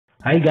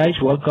Hi guys,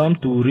 welcome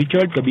to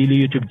Richard Cabile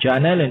YouTube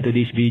channel, and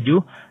today's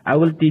video I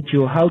will teach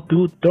you how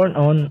to turn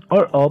on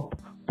or off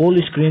full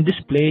screen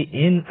display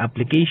in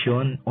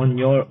application on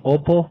your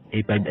Oppo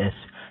A5s.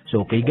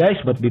 So okay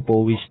guys, but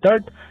before we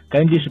start,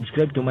 kindly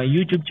subscribe to my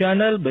YouTube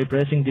channel by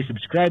pressing the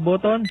subscribe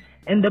button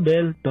and the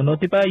bell to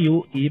notify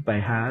you if I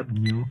have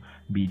new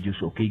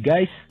videos. Okay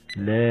guys,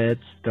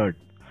 let's start.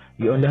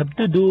 You all have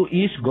to do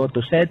is go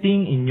to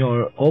setting in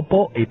your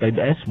Oppo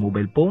A5s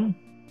mobile phone.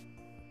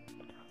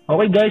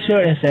 Okay guys,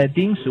 here in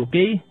settings,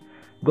 okay,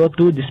 go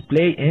to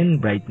display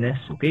and brightness,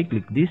 okay,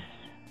 click this.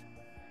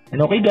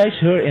 And okay guys,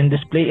 here in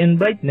display and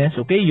brightness,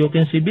 okay, you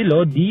can see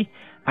below the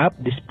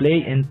app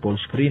display and full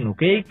screen,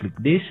 okay, click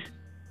this.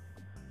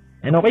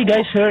 And okay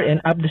guys, here in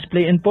app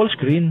display and full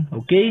screen,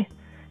 okay,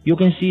 you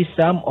can see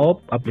some of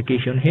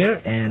application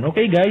here. And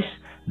okay guys,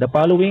 the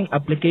following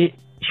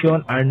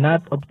application are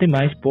not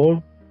optimized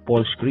for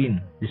full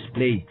screen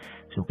display.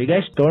 So okay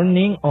guys,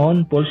 turning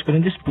on full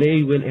screen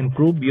display will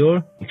improve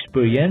your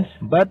experience,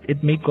 but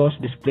it may cause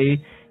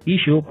display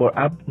issue for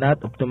app not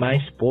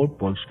optimized for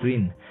full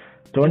screen.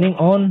 Turning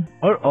on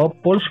or off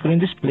full screen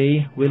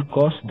display will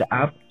cause the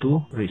app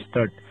to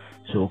restart.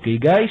 So okay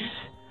guys,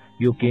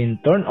 you can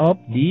turn off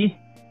the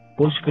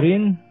full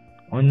screen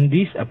on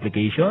this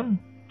application,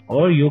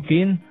 or you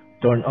can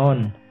turn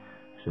on.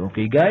 So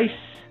okay guys,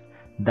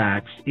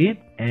 that's it.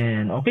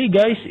 And okay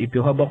guys, if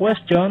you have a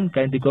question,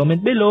 kindly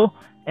comment below.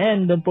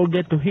 And don't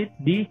forget to hit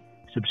the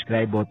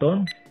subscribe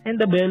button and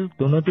the bell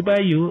to notify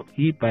you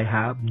if I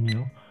have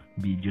new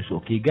videos.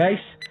 Okay guys,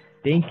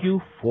 thank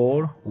you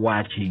for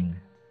watching.